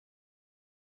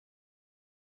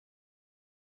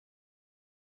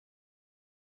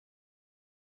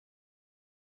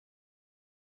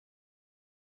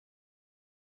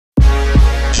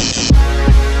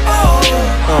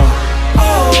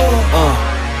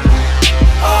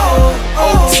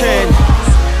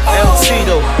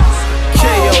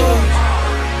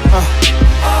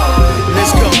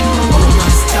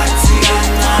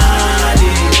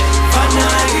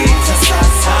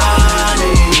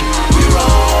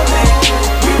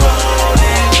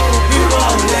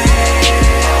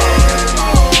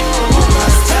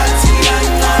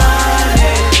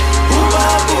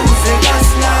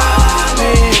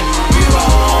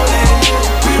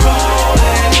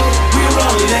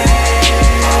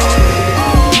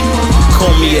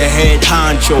head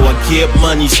honcho, I get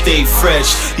money, stay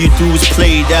fresh. You dudes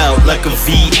played out like a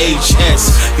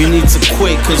VHS. You need to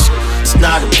quit cause it's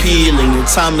not appealing. Your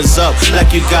time is up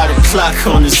like you got a clock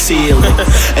on the ceiling.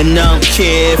 And I don't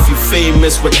care if you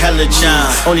famous with hella G.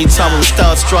 Only time I'm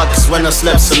starstruck is when I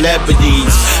slept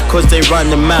celebrities, cause they run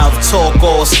the mouth, talk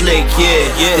all slick, yeah.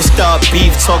 They start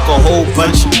beef, talk a whole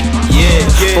bunch of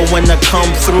But when I come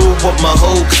through with my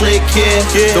whole clique,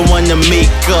 the one to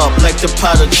make up like the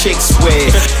powder chicks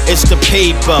wear. It's the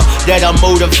paper that I'm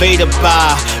motivated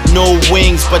by. No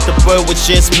wings, but the bird was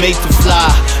just made to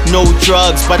fly. No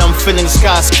drugs, but I'm feeling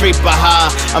skyscraper high.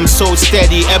 I'm so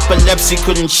steady, epilepsy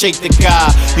couldn't shake the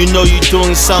guy. You know you're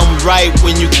doing something right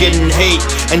when you getting hate.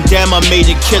 And damn, I made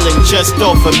a killing just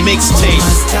off a mixtape.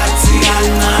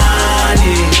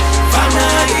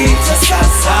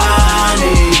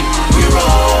 We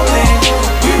rollin',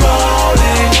 we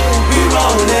rollin', we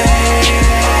rollin'.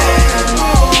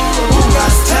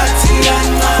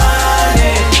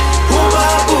 Ungasithathilancane,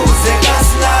 ubabuze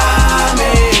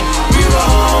kasilame. We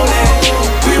rollin',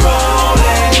 we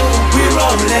rollin', we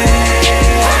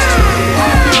rollin'.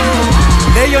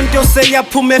 Leyo nto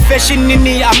seyaphuma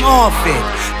efashionini, I'm off it.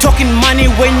 Talking money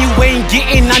when you ain't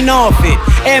getting none of it.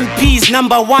 MP's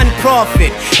 #1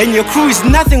 profit, and your crew is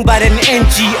nothing but an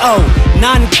NGO,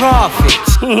 non-profit.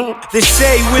 They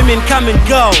say women come and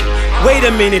go. Wait a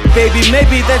minute, baby,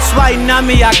 maybe that's why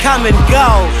Nami I come and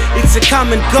go. It's a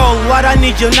common goal, what I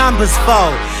need your numbers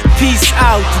for. Peace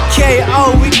out,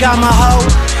 KO, we got my hoe.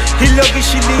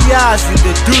 Hilogishiliyazi,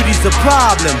 the dude is a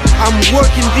problem. I'm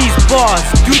working these bars,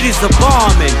 dude is a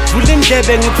bombing.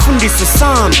 Vulindebe ngikufundisa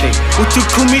something.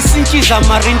 Utukumisi nchiza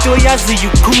marinto yazi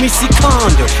yukumisi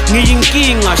kondo.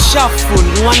 Ngiyinkinga, shuffle,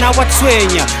 mwana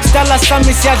watswenya. Stala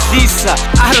sami siyadlisa,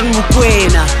 Aaron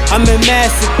Mukwena. I'm a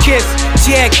massive kiss,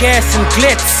 Teargas and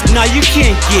glitz. Now you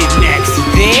can't get next to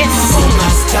this.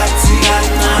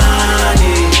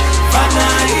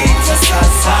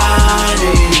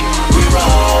 We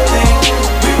rollin',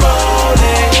 we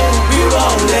rollin', we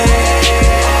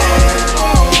rollin'.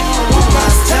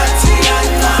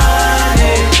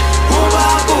 Ungasithathilancane,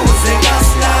 ubabuze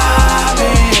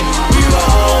kasilame. We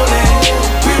rollin',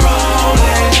 we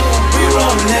rollin', we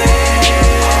rollin'.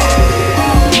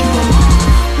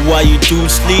 While you do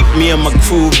sleep, me and my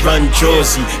crew run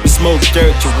Jersey. We smoke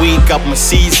dirt to wake up my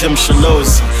season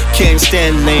Shalosi. Can't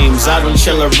stand names, I don't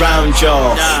chill around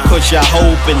y'all. Cause y'all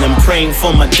hoping and praying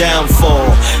for my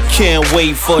downfall. Can't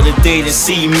wait for the day to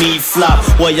see me flop.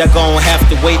 Well, y'all gon' have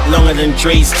to wait longer than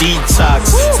Dre's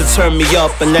detox. So turn me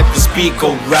up and let the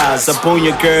speaker rise. Up on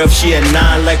your girl if she a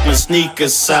 9 like my sneaker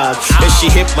size. If she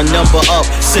hit my number up,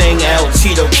 saying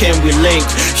L-tido, can we link?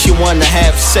 She wanna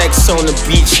have sex on the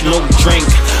beach, no drink.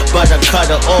 But I cut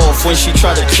her off when she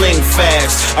try to cling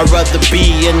fast. I'd rather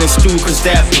be in the stew cause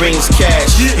that brings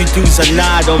cash. You dudes are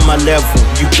not on my level,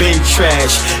 you been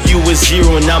trash. You a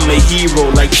zero and I'm a hero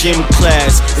like gym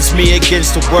class. It's me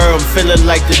against the world, I'm feeling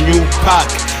like the new Pac.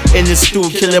 In the stew,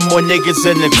 killing more niggas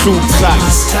than the crew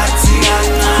clocks.